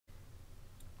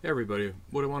Hey everybody,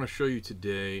 what I want to show you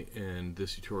today in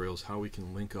this tutorial is how we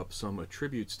can link up some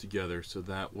attributes together so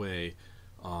that way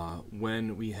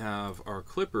when we have our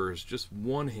clippers just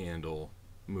one handle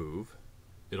move,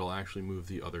 it'll actually move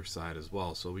the other side as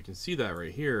well. So we can see that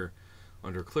right here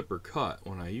under clipper cut.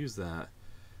 When I use that,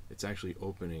 it's actually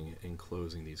opening and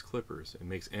closing these clippers. It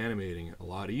makes animating a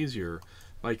lot easier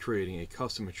by creating a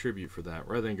custom attribute for that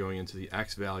rather than going into the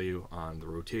X value on the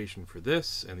rotation for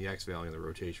this and the X value on the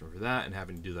rotation for that and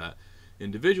having to do that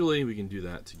individually. We can do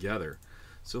that together.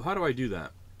 So how do I do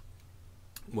that?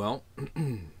 Well,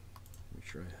 make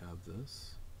sure I have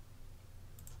this.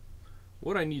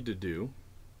 What I need to do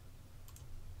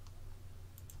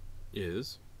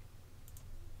is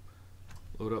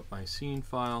load up my scene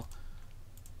file.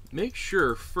 Make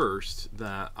sure first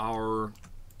that our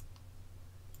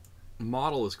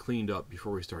model is cleaned up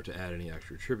before we start to add any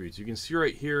extra attributes. You can see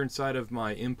right here inside of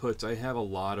my inputs I have a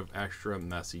lot of extra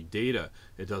messy data.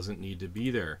 It doesn't need to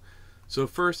be there. So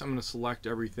first I'm going to select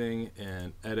everything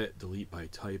and edit, delete by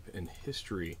type, and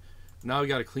history. Now we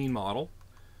got a clean model.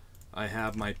 I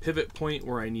have my pivot point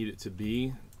where I need it to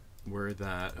be, where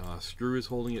that screw is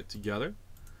holding it together.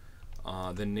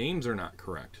 The names are not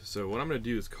correct. So what I'm going to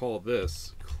do is call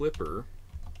this clipper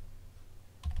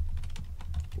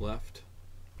left,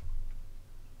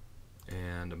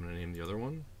 and I'm going to name the other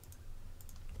one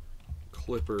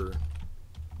clipper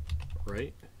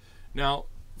right. Now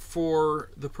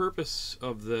for the purpose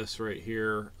of this right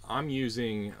here, I'm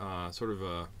using sort of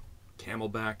a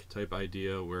camelback type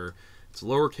idea where it's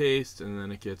lowercase and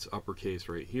then it gets uppercase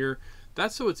right here.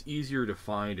 That's so it's easier to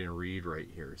find and read right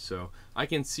here. So I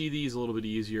can see these a little bit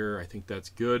easier. I think that's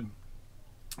good.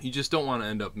 You just don't want to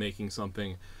end up making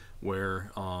something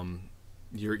where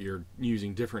you're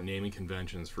using different naming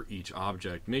conventions for each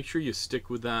object. Make sure you stick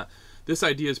with that. This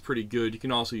idea is pretty good. You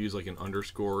can also use like an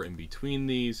underscore in between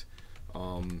these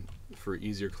for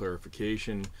easier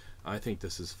clarification. I think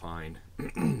this is fine.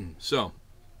 So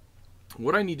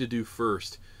what I need to do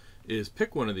first is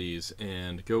pick one of these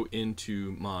and go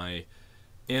into my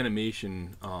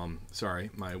animation,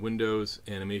 my Windows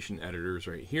animation editors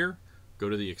right here. Go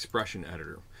to the expression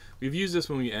editor. We've used this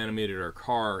when we animated our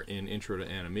car in Intro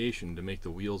to Animation to make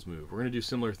the wheels move. We're going to do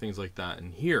similar things like that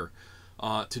in here.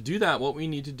 To do that, what we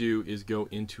need to do is go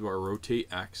into our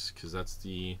RotateX, because that's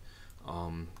the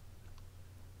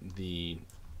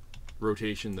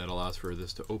rotation that allows for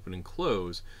this to open and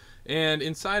close. And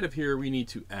inside of here we need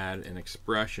to add an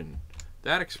expression.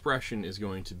 That expression is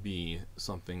going to be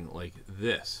something like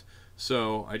this.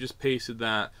 So I just pasted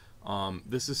that.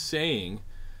 This is saying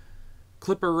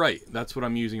clipper right. That's what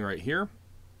I'm using right here.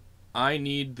 I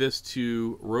need this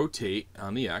to rotate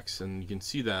on the X, and you can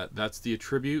see that that's the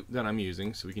attribute that I'm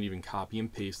using, so we can even copy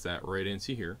and paste that right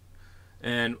into here.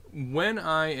 And when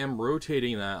I am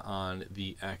rotating that on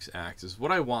the X-axis,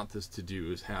 what I want this to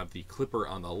do is have the clipper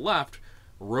on the left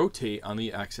rotate on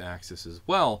the X-axis as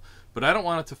well, but I don't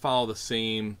want it to follow the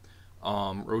same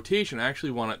rotation. I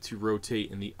actually want it to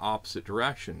rotate in the opposite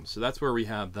direction. So that's where we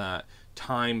have that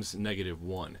times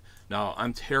 -1. Now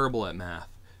I'm terrible at math,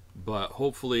 but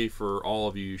hopefully for all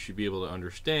of you, you should be able to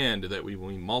understand that when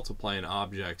we multiply an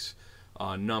object's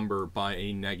number by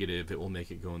a negative, it will make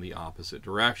it go in the opposite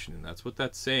direction, and that's what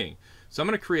that's saying. So I'm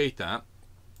going to create that,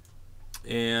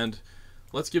 and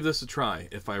let's give this a try.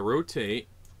 If I rotate,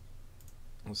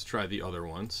 let's try the other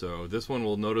one. So this one,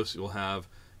 will notice you'll have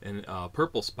a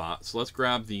purple spot. So let's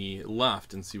grab the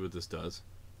left and see what this does.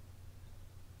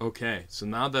 Okay, so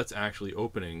now that's actually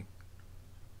opening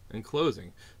and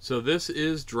closing. So this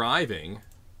is driving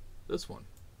this one.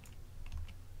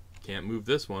 Can't move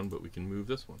this one, but we can move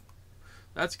this one.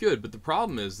 That's good, but the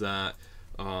problem is that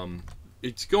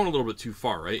it's going a little bit too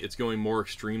far, right? It's going more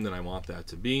extreme than I want that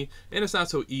to be, and it's not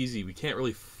so easy. We can't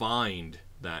really find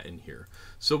that in here.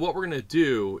 So what we're going to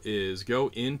do is go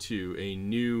into a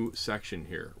new section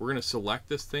here. We're going to select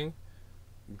this thing,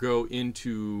 go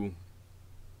into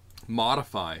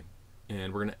modify,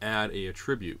 and we're going to add a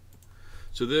attribute.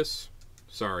 So this,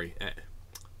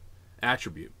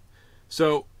 attribute.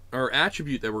 So our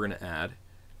attribute that we're going to add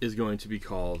is going to be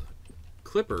called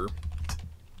clipper,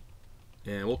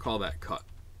 and we'll call that cut.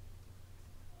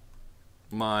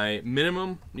 My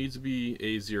minimum needs to be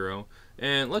a 0,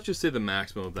 and let's just say the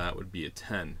maximum of that would be a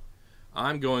 10.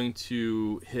 I'm going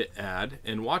to hit add,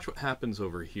 and watch what happens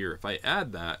over here. If I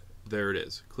add that, there it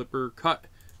is, clipper cut.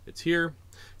 It's here.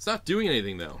 It's not doing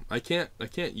anything though. I can't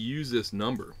use this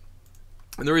number,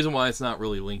 and the reason why it's not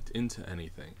really linked into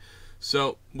anything.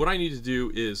 So what I need to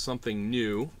do is something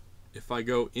new. If I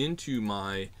go into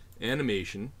my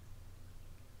animation,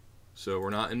 so we're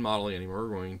not in modeling anymore,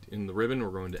 we're going in the ribbon, we're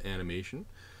going to animation,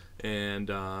 and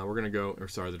we're going to go, or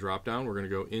sorry, the drop down. We're going to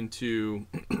go into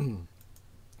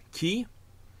key,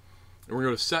 and we're going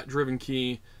to go to set driven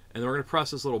key, and then we're going to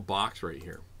press this little box right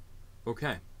here.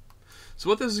 Okay. So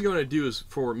what this is going to do is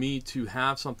for me to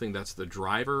have something that's the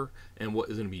driver and what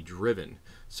is going to be driven.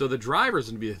 So the driver is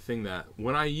going to be the thing that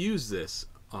when I use this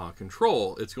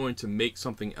control, it's going to make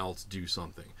something else do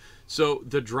something. So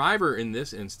the driver in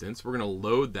this instance, we're going to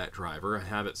load that driver. I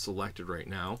have it selected right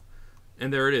now.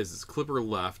 And there it is. It's clipper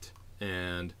left,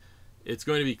 and it's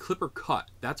going to be clipper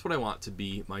cut. That's what I want to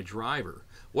be my driver.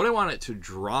 What I want it to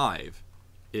drive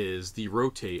is the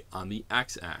rotate on the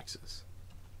x-axis.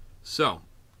 So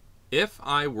if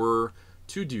I were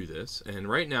to do this, and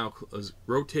right now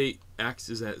rotate X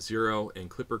is at 0 and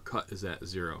clipper cut is at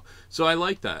 0. So I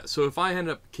like that. So if I end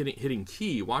up hitting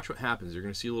key, watch what happens. You're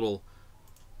going to see a little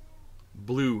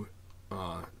blue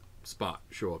spot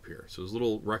show up here. So there's a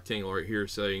little rectangle right here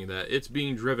saying that it's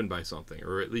being driven by something,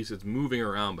 or at least it's moving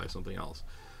around by something else.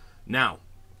 Now,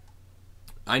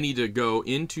 I need to go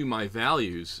into my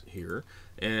values here,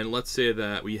 and let's say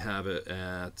that we have it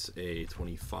at a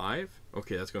 25.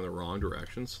 Okay, that's going the wrong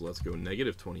direction, so let's go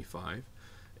 -25.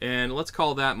 And let's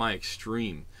call that my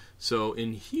extreme. So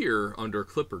in here, under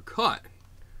clipper cut,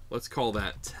 let's call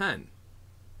that 10.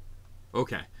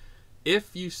 Okay,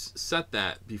 if you set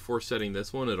that before setting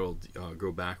this one, it'll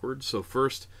go backwards. So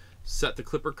first, set the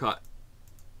clipper cut,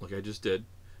 like I just did,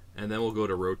 and then we'll go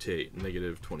to rotate,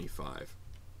 -25.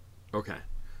 Okay,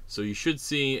 so you should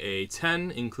see a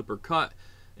 10 in clipper cut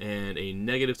and a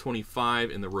 -25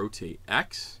 in the rotate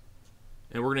X.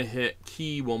 And we're going to hit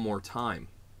key one more time.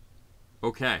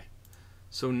 Okay,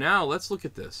 so now let's look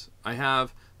at this. I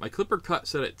have my clipper cut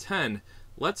set at 10.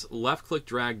 Let's left click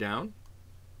drag down,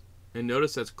 and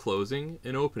notice that's closing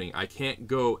and opening. I can't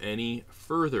go any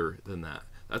further than that.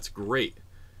 That's great.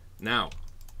 Now,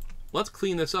 let's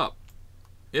clean this up.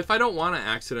 If I don't want to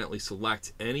accidentally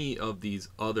select any of these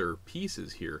other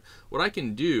pieces here, what I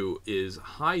can do is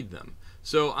hide them.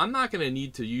 So I'm not going to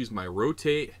need to use my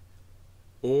rotate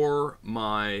or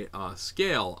my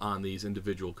scale on these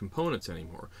individual components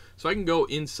anymore. So I can go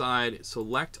inside,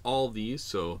 select all these,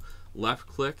 so left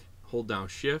click, hold down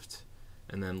shift,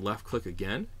 and then left click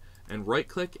again, and right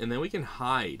click, and then we can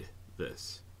hide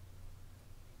this.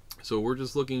 So we're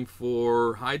just looking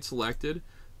for hide selected.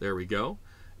 There we go.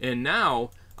 And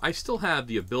now I still have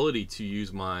the ability to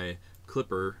use my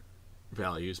clipper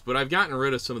values, but I've gotten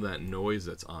rid of some of that noise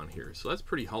that's on here, so that's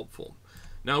pretty helpful.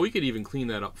 Now we could even clean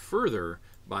that up further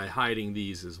by hiding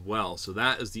these as well. So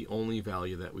that is the only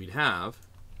value that we'd have.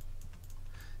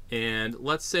 And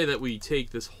let's say that we take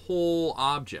this whole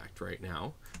object right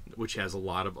now, which has a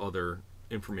lot of other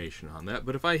information on that,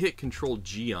 but if I hit Control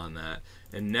G on that,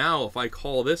 and now if I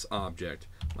call this object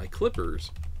my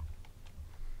clippers,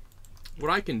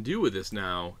 what I can do with this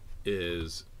now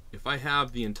is, if I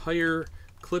have the entire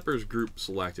clippers group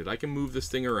selected, I can move this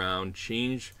thing around,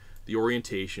 change the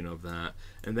orientation of that,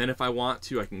 and then if I want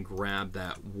to, I can grab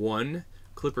that one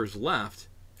clippers left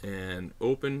and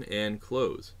open and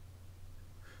close.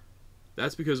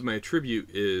 That's because my attribute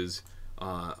is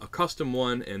a custom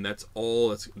one, and that's all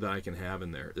that I can have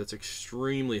in there. That's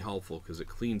extremely helpful because it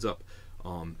cleans up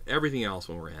everything else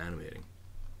when we're animating.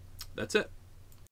 That's it.